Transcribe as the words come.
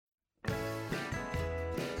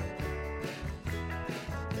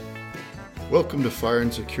Welcome to Fire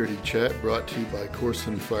and Security Chat, brought to you by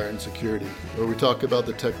Corson Fire and Security, where we talk about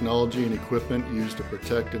the technology and equipment used to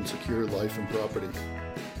protect and secure life and property.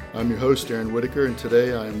 I'm your host, Aaron Whitaker, and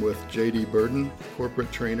today I am with J.D. Burden,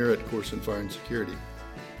 Corporate Trainer at Corson Fire and Security.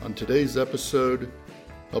 On today's episode,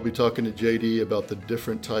 I'll be talking to J.D. about the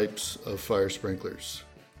different types of fire sprinklers.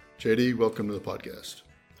 J.D., welcome to the podcast.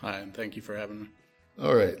 Hi, and thank you for having me.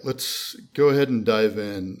 All right, let's go ahead and dive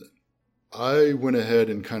in. I went ahead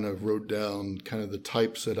and kind of wrote down kind of the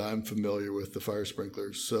types that I'm familiar with, the fire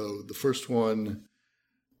sprinklers. So the first one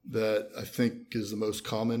that I think is the most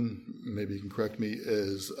common, maybe you can correct me,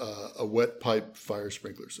 is a wet pipe fire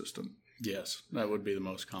sprinkler system. Yes, that would be the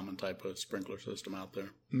most common type of sprinkler system out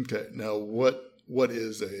there. Okay, now what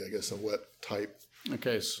is a wet type?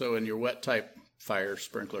 Okay, so in your wet type fire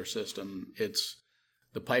sprinkler system,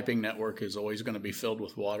 the piping network is always going to be filled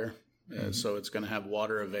with water. So it's going to have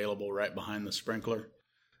water available right behind the sprinkler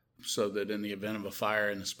so that in the event of a fire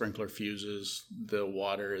and the sprinkler fuses, the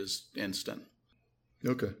water is instant.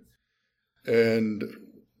 Okay. And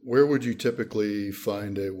where would you typically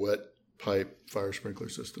find a wet pipe fire sprinkler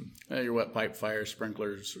system? Your wet pipe fire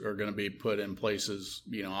sprinklers are going to be put in places,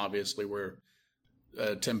 obviously where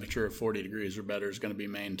a temperature of 40 degrees or better is going to be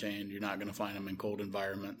maintained. You're not going to find them in cold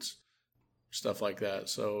environments, stuff like that.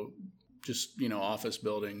 So just, office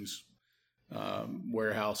buildings,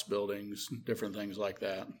 warehouse buildings, different things like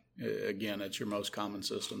that. Again, it's your most common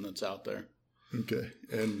system that's out there. Okay.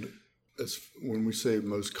 And when we say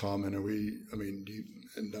most common,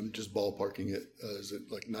 and I'm just ballparking it, is it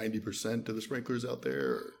like 90% of the sprinklers out there?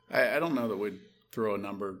 Or? I don't know that we'd throw a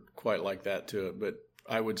number quite like that to it, but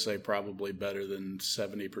I would say probably better than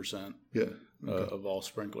 70% of all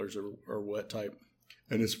sprinklers are wet type.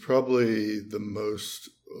 And it's probably the most,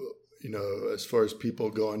 as far as people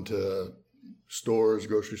going to stores,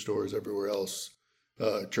 grocery stores, everywhere else,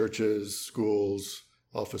 churches, schools,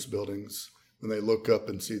 office buildings, when they look up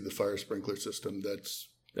and see the fire sprinkler system,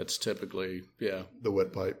 that's typically, the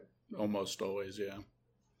wet pipe. Almost always, yeah.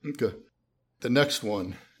 Okay. The next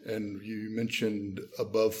one, and you mentioned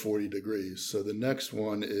above 40 degrees. So the next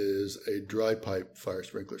one is a dry pipe fire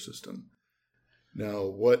sprinkler system. Now,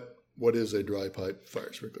 what is a dry pipe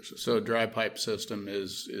fire sprinkler system? So a dry pipe system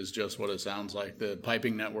is just what it sounds like. The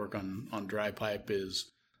piping network on dry pipe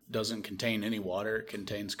doesn't contain any water. It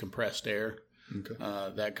contains compressed air. Okay.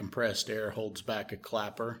 That compressed air holds back a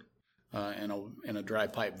clapper and a dry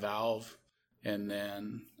pipe valve. And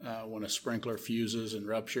then when a sprinkler fuses and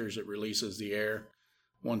ruptures, it releases the air.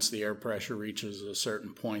 Once the air pressure reaches a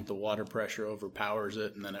certain point, the water pressure overpowers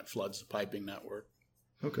it, and then it floods the piping network.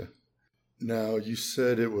 Okay. Now, you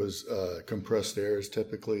said it was compressed air is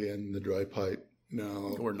typically in the dry pipe.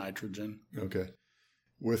 Now, or nitrogen. Okay.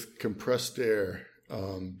 With compressed air,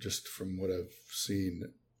 just from what I've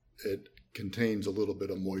seen, it contains a little bit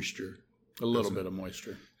of moisture. A little bit of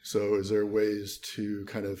moisture. So is there ways to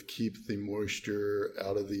kind of keep the moisture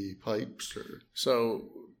out of the pipes? Or? So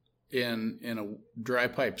in a dry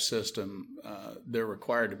pipe system, they're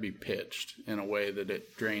required to be pitched in a way that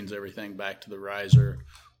it drains everything back to the riser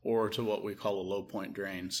or to what we call a low point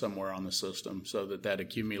drain somewhere on the system, so that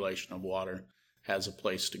accumulation of water has a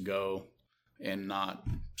place to go and not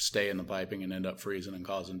stay in the piping and end up freezing and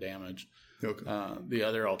causing damage. Okay. The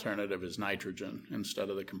other alternative is nitrogen. Instead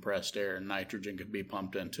of the compressed air, nitrogen could be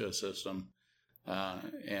pumped into a system,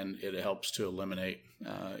 and it helps to eliminate.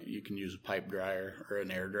 You can use a pipe dryer or an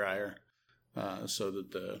air dryer, so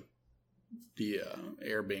that the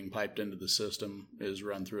air being piped into the system is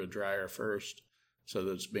run through a dryer first, so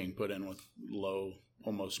that it's being put in with low,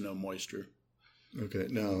 almost no moisture. Okay.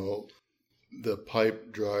 Now, the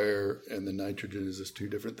pipe dryer and the nitrogen, is this two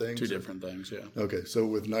different things? Two different things, yeah. Okay. So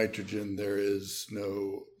with nitrogen, there is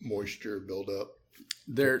no moisture buildup?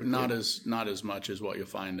 There not as much as what you'll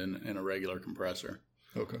find in a regular compressor.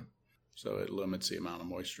 Okay. So it limits the amount of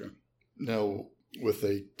moisture. Now, with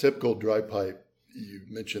a typical dry pipe, you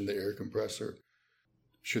mentioned the air compressor.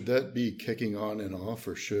 Should that be kicking on and off,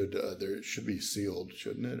 or should be sealed,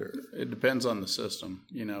 shouldn't it? Or it depends on the system.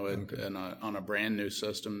 Okay. On a brand new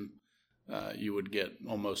system, you would get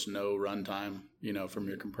almost no runtime, from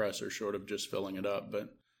your compressor, short of just filling it up.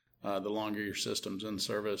 But the longer your system's in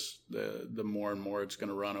service, the more and more it's going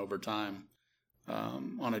to run over time.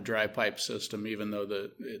 On a dry pipe system, even though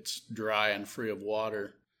it's dry and free of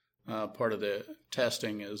water, part of the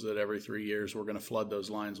testing is that every 3 years we're going to flood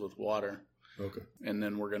those lines with water. Okay. And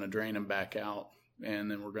then we're going to drain them back out,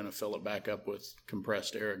 and then we're going to fill it back up with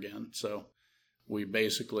compressed air again. So we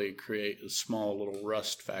basically create a small little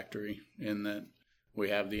rust factory in that we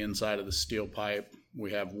have the inside of the steel pipe.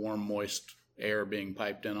 We have warm, moist air being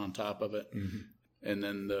piped in on top of it. Mm-hmm. And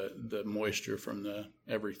then the moisture from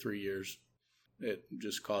every 3 years, it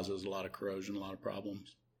just causes a lot of corrosion, a lot of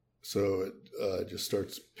problems. So it just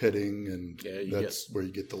starts pitting, and that's where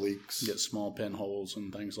you get the leaks. You get small pinholes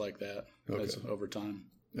and things like that over time.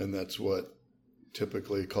 And that's what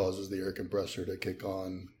typically causes the air compressor to kick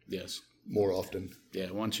on. Yes. More often.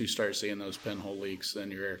 Yeah, once you start seeing those pinhole leaks,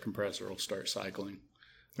 then your air compressor will start cycling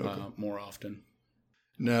more often.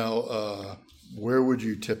 Now, where would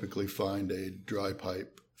you typically find a dry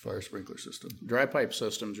pipe fire sprinkler system? Dry pipe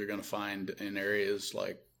systems you're going to find in areas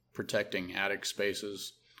like protecting attic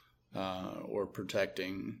spaces or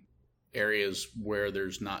protecting areas where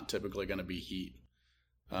there's not typically going to be heat.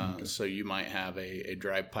 So you might have a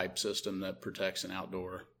dry pipe system that protects an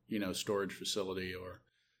outdoor, storage facility or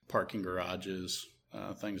parking garages,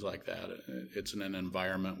 things like that. It's in an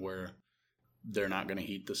environment where they're not going to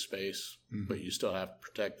heat the space, but you still have to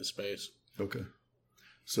protect the space. Okay.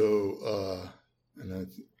 So,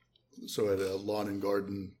 so at a lawn and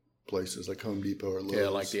garden places like Home Depot or Lowe's. Yeah,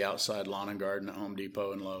 like the outside lawn and garden at Home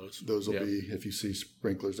Depot and Lowe's. Those will be, if you see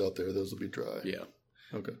sprinklers out there, those will be dry. Yeah.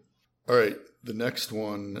 Okay. All right. The next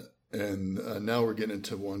one, and now we're getting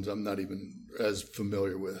into ones I'm not even as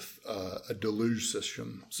familiar with, a deluge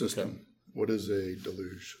system. Okay. What is a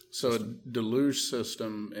deluge system? A deluge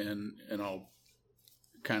system, and I'll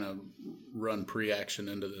kind of run pre-action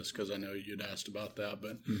into this because I know you'd asked about that,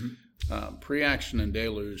 but pre-action and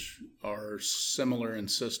deluge are similar in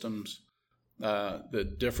systems.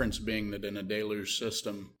 The difference being that in a deluge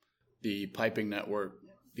system, the piping network,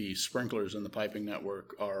 the sprinklers in the piping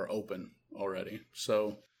network are open already.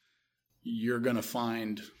 So you're going to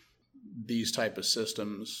find these type of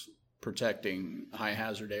systems protecting high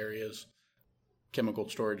hazard areas, chemical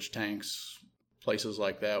storage tanks, places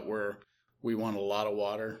like that where we want a lot of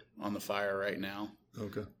water on the fire right now.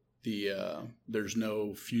 Okay. There's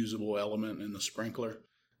no fusible element in the sprinkler.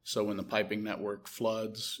 So when the piping network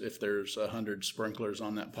floods, if there's 100 sprinklers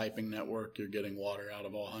on that piping network, you're getting water out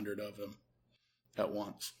of all 100 of them at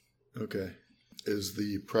once. Okay. Is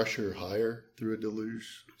the pressure higher through a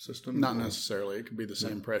deluge system? Not necessarily. It could be the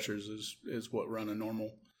same pressures as what run a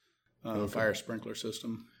normal fire sprinkler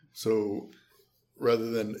system. So rather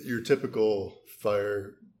than your typical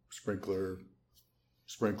fire sprinklers,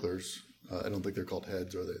 I don't think they're called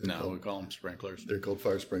heads, are they? We call them sprinklers. They're called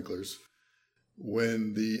fire sprinklers.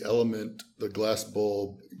 When the element, the glass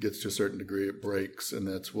bulb, gets to a certain degree, it breaks, and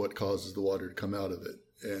that's what causes the water to come out of it.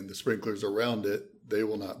 And the sprinklers around it, they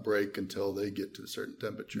will not break until they get to a certain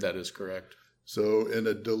temperature. That is correct. So in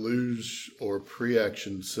a deluge or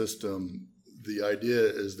pre-action system, the idea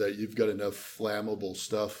is that you've got enough flammable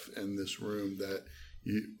stuff in this room that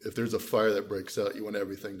if there's a fire that breaks out, you want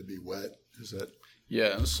everything to be wet. Is that?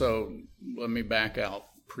 Yeah. So let me back out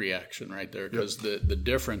pre-action right there, because the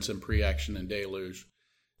difference in pre-action and deluge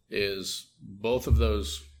is both of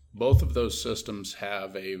those systems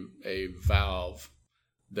have a valve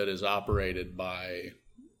that is operated by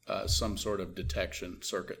some sort of detection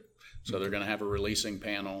circuit. So they're going to have a releasing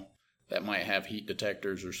panel that might have heat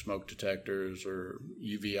detectors or smoke detectors or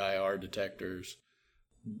UVIR detectors.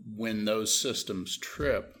 When those systems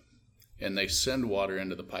trip and they send water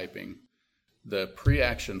into the piping, the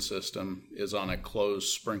pre-action system is on a closed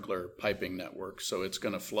sprinkler piping network. So it's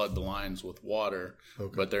going to flood the lines with water,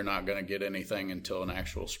 but they're not going to get anything until an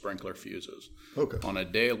actual sprinkler fuses. Okay. On a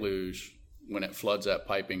deluge, when it floods that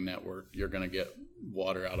piping network, you're going to get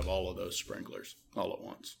water out of all of those sprinklers all at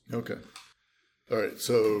once. Okay. All right.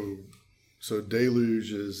 So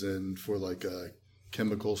deluge is in for like a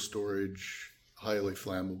chemical storage, highly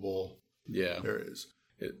flammable areas.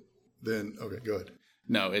 Okay, go ahead.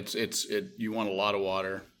 No, it's you want a lot of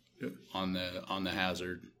water on the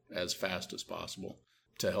hazard as fast as possible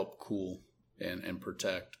to help cool and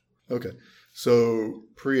protect. Okay. So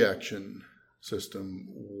pre-action system,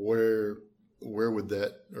 where would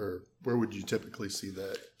that, or where would you typically see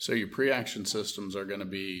that? So your pre-action systems are going to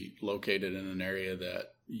be located in an area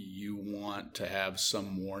that you want to have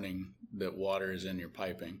some warning that water is in your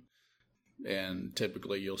piping. And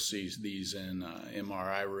typically you'll see these in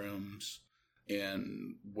MRI rooms,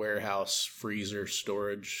 in warehouse freezer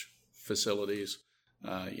storage facilities,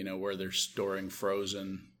 where they're storing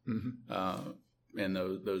frozen. And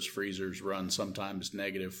those freezers run sometimes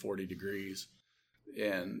negative 40 degrees.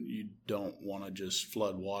 And you don't want to just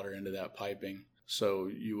flood water into that piping. So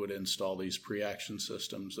you would install these pre-action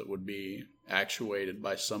systems that would be actuated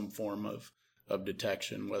by some form of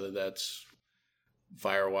detection, whether that's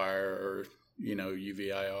firewire or,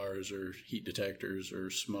 UVIRs or heat detectors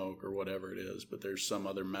or smoke or whatever it is. But there's some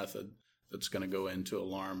other method that's going to go into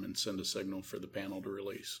alarm and send a signal for the panel to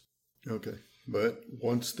release. Okay. But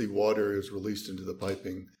once the water is released into the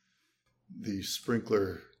piping, the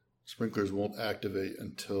sprinklers won't activate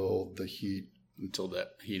until that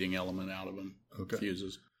heating element out of them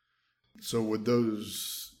fuses. So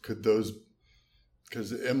could those, because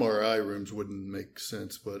the MRI rooms wouldn't make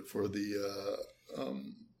sense, but for the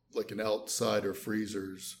like an outside or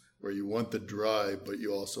freezers where you want the dry, but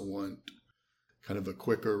you also want kind of a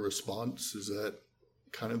quicker response, is that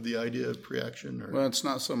kind of the idea of pre-action? Or? Well, it's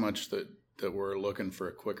not so much that we're looking for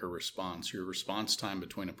a quicker response. Your response time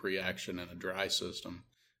between a pre-action and a dry system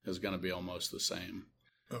is going to be almost the same.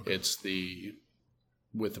 Okay.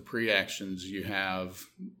 With the pre-actions, you have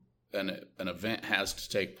an event has to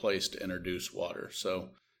take place to introduce water. So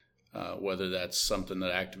whether that's something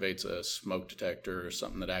that activates a smoke detector or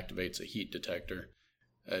something that activates a heat detector,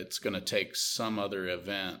 it's going to take some other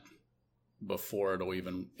event before it'll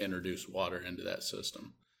even introduce water into that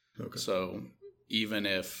system. Okay. So even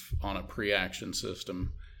if on a pre-action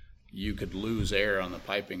system, you could lose air on the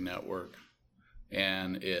piping network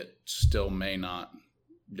and it still may not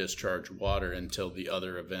discharge water until the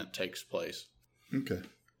other event takes place. Okay.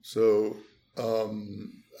 So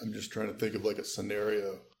I'm just trying to think of like a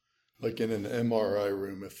scenario, like in an MRI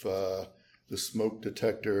room, if the smoke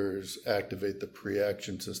detectors activate the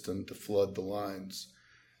pre-action system to flood the lines,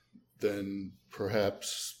 then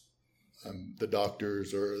perhaps the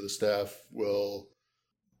doctors or the staff will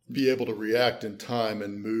be able to react in time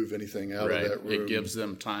and move anything out of that room. It gives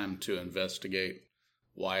them time to investigate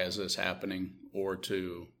why is this happening, or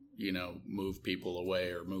to, move people away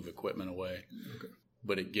or move equipment away. Okay.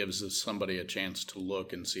 But it gives somebody a chance to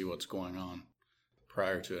look and see what's going on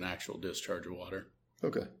prior to an actual discharge of water.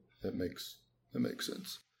 Okay. That makes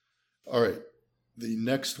sense. All right. The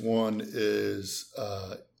next one is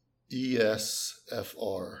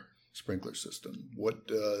ESFR sprinkler system. What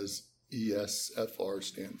does ESFR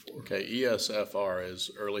stand for? Okay, ESFR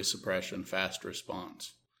is early suppression, fast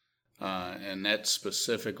response. And that's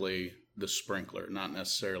specifically the sprinkler, not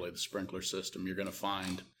necessarily the sprinkler system. You're going to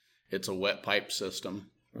find it's a wet pipe system,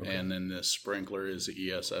 okay, and then the sprinkler is the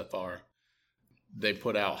ESFR. They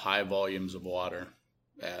put out high volumes of water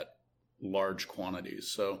at large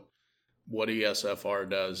quantities. So what ESFR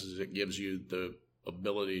does is it gives you the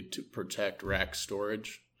ability to protect rack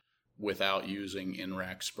storage without using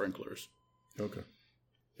in-rack sprinklers. Okay.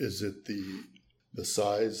 Is it the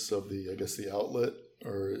size of the outlet,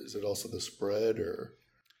 or is it also the spread, or?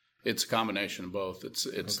 It's a combination of both. It's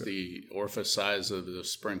okay, the orifice size of the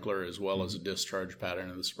sprinkler as well as the discharge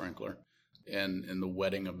pattern of the sprinkler and the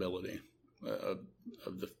wetting ability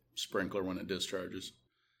of the sprinkler when it discharges,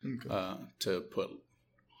 okay, to put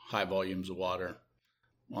high volumes of water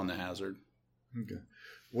on the hazard. Okay.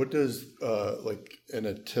 What does, like in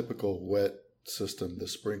a typical wet system, the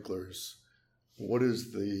sprinklers, what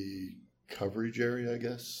is the coverage area, I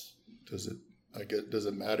guess? Does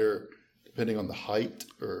it matter depending on the height,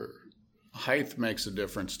 or? Height makes a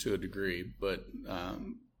difference to a degree, but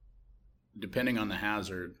depending on the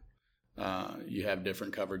hazard, you have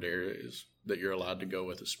different covered areas that you're allowed to go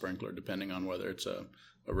with a sprinkler, depending on whether it's a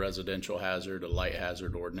residential hazard, a light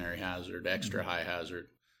hazard, ordinary hazard, extra high hazard,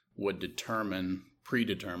 would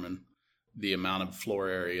predetermine the amount of floor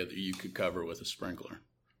area that you could cover with a sprinkler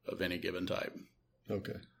of any given type.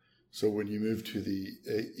 Okay. So when you move to the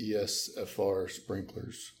ESFR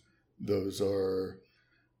sprinklers, those are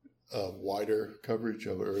wider coverage,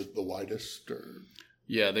 or the widest? Or?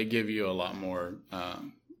 Yeah, they give you a lot more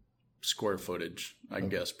square footage, I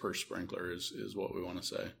guess, per sprinkler is what we want to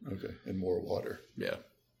say. Okay, and more water. Yeah.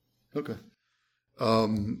 Okay.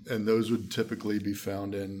 And those would typically be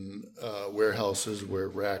found in warehouses where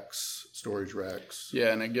storage racks.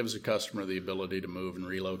 Yeah, and it gives the customer the ability to move and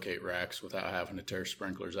relocate racks without having to tear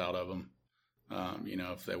sprinklers out of them.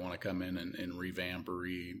 If they want to come in and revamp or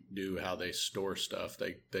redo how they store stuff,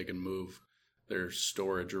 they can move their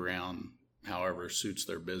storage around however suits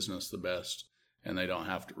their business the best, and they don't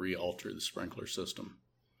have to re-alter the sprinkler system.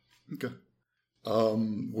 Okay.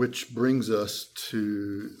 Which brings us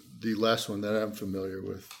to the last one that I'm familiar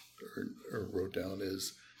with or wrote down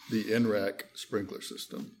is the in-rack sprinkler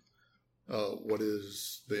system. What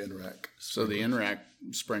is the in-rack? So the in-rack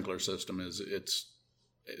sprinkler system it's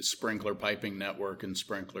a sprinkler piping network and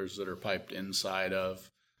sprinklers that are piped inside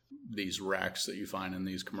of these racks that you find in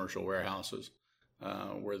these commercial warehouses,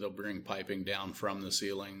 where they'll bring piping down from the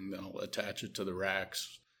ceiling. They'll attach it to the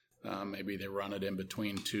racks. Maybe they run it in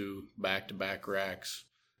between two back-to-back racks,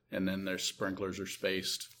 and then their sprinklers are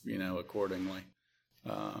spaced, accordingly.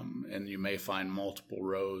 And you may find multiple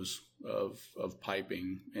rows of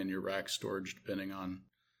piping in your rack storage, depending on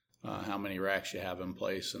how many racks you have in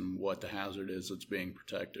place and what the hazard is that's being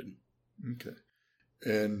protected. Okay.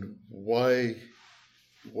 And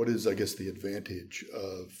what is, I guess, the advantage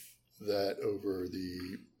of that over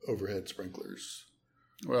the overhead sprinklers?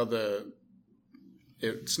 Well,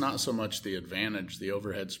 it's not so much the advantage, the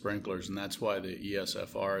overhead sprinklers, and that's why the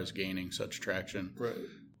ESFR is gaining such traction. Right.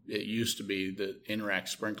 It used to be that in-rack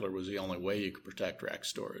sprinkler was the only way you could protect rack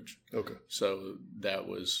storage. Okay. So that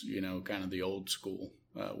was, kind of the old school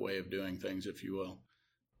way of doing things, if you will.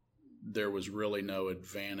 There was really no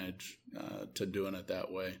advantage to doing it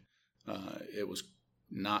that way. It was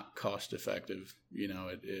not cost effective.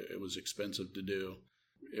 It was expensive to do.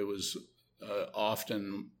 It was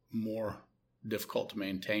often more difficult to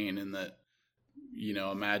maintain in that,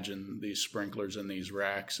 imagine these sprinklers in these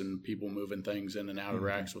racks and people moving things in and out of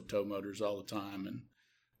racks with tow motors all the time.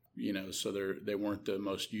 And, so they weren't the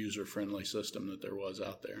most user-friendly system that there was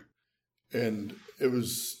out there. And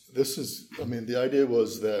the idea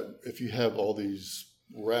was that if you have all these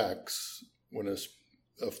racks, when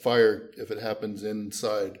a fire, if it happens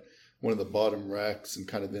inside one of the bottom racks and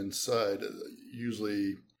kind of inside,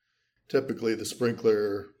 typically the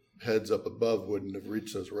sprinkler heads up above wouldn't have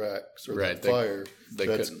reached those racks or right. that fire.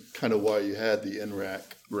 That's couldn't. Kind of why you had the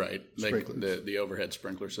in-rack. Right. The overhead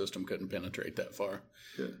sprinkler system couldn't penetrate that far.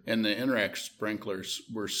 Yeah. And the in-rack sprinklers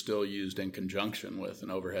were still used in conjunction with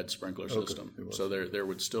an overhead sprinkler system. So there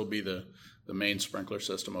would still be the main sprinkler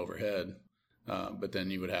system overhead, but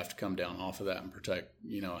then you would have to come down off of that and protect,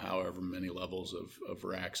 however many levels of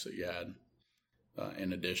racks that you had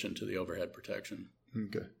in addition to the overhead protection.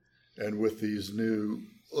 Okay. And with these new,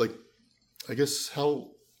 I guess, how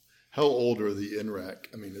old are the in-rack?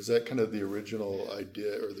 I mean, is that kind of the original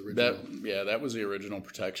idea or the original? That was the original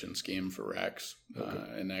protection scheme for racks.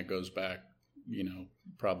 Okay. And that goes back,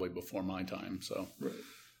 probably before my time. So, right.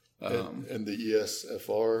 And the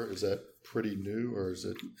ESFR, is that pretty new, or is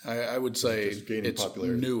it? I would say it's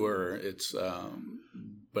popularity? Newer. It's,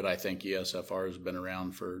 but I think ESFR has been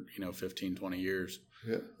around for 15, 20 years.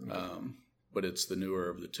 Yeah. Okay. But it's the newer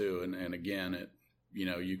of the two, and again,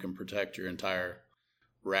 you can protect your entire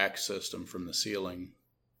rack system from the ceiling.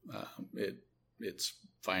 It's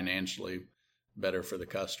financially better for the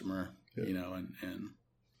customer, and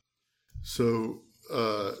so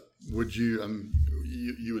would you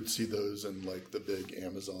you would see those in like the big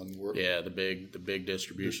Amazon work? Yeah, the big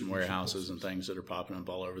distribution warehouses and things that are popping up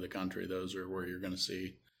all over the country. Those are where you're going to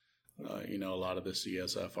see, a lot of the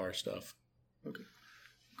CSFR stuff. Okay,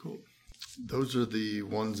 cool. Those are the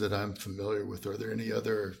ones that I'm familiar with. Are there any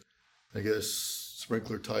other, I guess,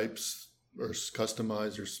 sprinkler types or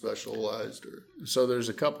customized or specialized? So there's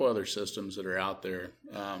a couple other systems that are out there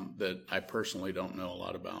that I personally don't know a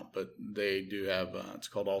lot about, but they do have, it's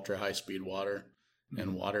called ultra high speed water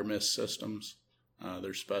and water mist systems.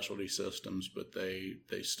 They're specialty systems, but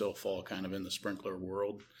they still fall kind of in the sprinkler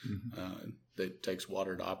world. It takes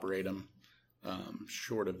water to operate them.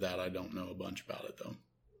 Short of that, I don't know a bunch about it though.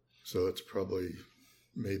 So it's probably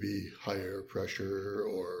maybe higher pressure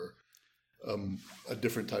or a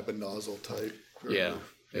different type of nozzle type.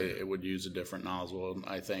 It would use a different nozzle.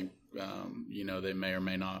 I think, they may or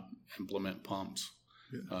may not implement pumps,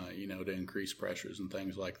 to increase pressures and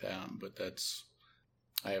things like that. But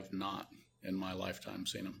I have not in my lifetime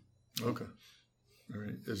seen them. Okay. All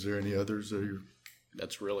right. Is there any others that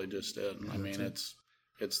That's really just it. I mean, it's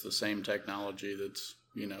the same technology that's,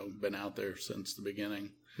 been out there since the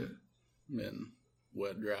beginning. Yeah. And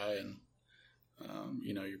wet, dry, and,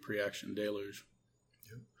 your pre-action deluge.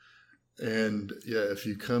 Yep. And, if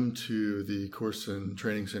you come to the Corson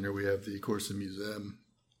Training Center, we have the Corson Museum,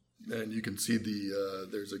 and you can see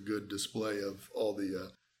there's a good display of all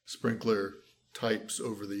the sprinkler types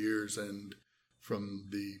over the years and from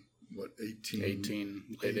the, late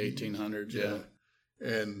 1800s, yeah.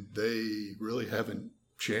 And they really haven't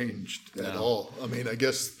changed at all. I mean, I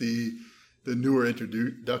guess the newer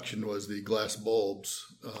introduction was the glass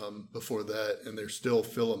bulbs before that, and there's still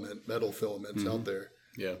metal filaments out there.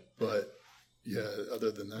 Yeah. But,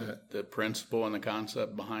 other than that. The principle and the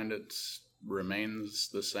concept behind it remains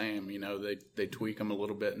the same. They tweak them a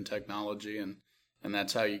little bit in technology, and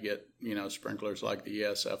that's how you get, sprinklers like the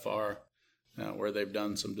ESFR, where they've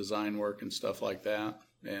done some design work and stuff like that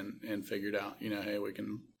and figured out, hey, we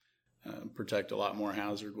can protect a lot more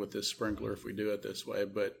hazard with this sprinkler if we do it this way.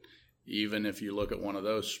 But even if you look at one of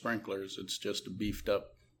those sprinklers, it's just a beefed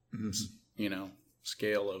up,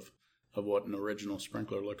 scale of what an original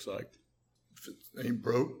sprinkler looks like. If it ain't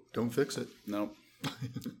broke, don't fix it. Nope.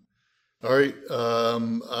 All right.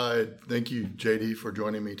 I thank you, JD, for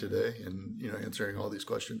joining me today and, answering all these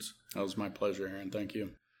questions. That was my pleasure, Aaron. Thank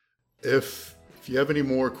you. If If you have any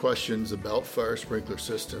more questions about fire sprinkler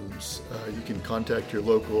systems, you can contact your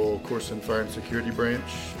local Corson Fire and Security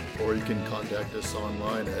branch, or you can contact us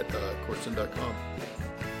online at corson.com.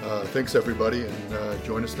 Thanks, everybody, and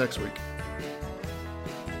join us next week.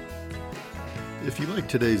 If you like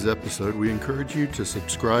today's episode, we encourage you to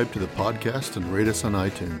subscribe to the podcast and rate us on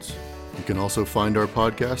iTunes. You can also find our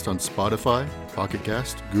podcast on Spotify, Pocket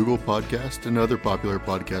Cast, Google Podcast, and other popular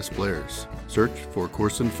podcast players. Search for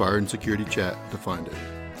Corson Fire and Security Chat to find it.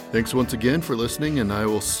 Thanks once again for listening, and I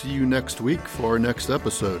will see you next week for our next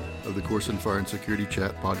episode of the Corson Fire and Security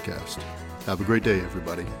Chat podcast. Have a great day,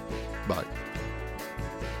 everybody. Bye.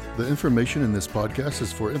 The information in this podcast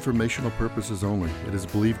is for informational purposes only. It is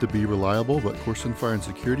believed to be reliable, but Corson Fire and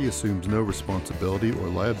Security assumes no responsibility or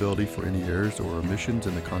liability for any errors or omissions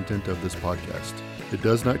in the content of this podcast. It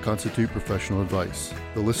does not constitute professional advice.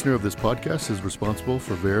 The listener of this podcast is responsible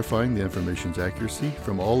for verifying the information's accuracy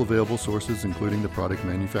from all available sources, including the product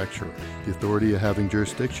manufacturer. The authority having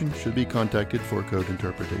jurisdiction should be contacted for code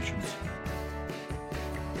interpretations.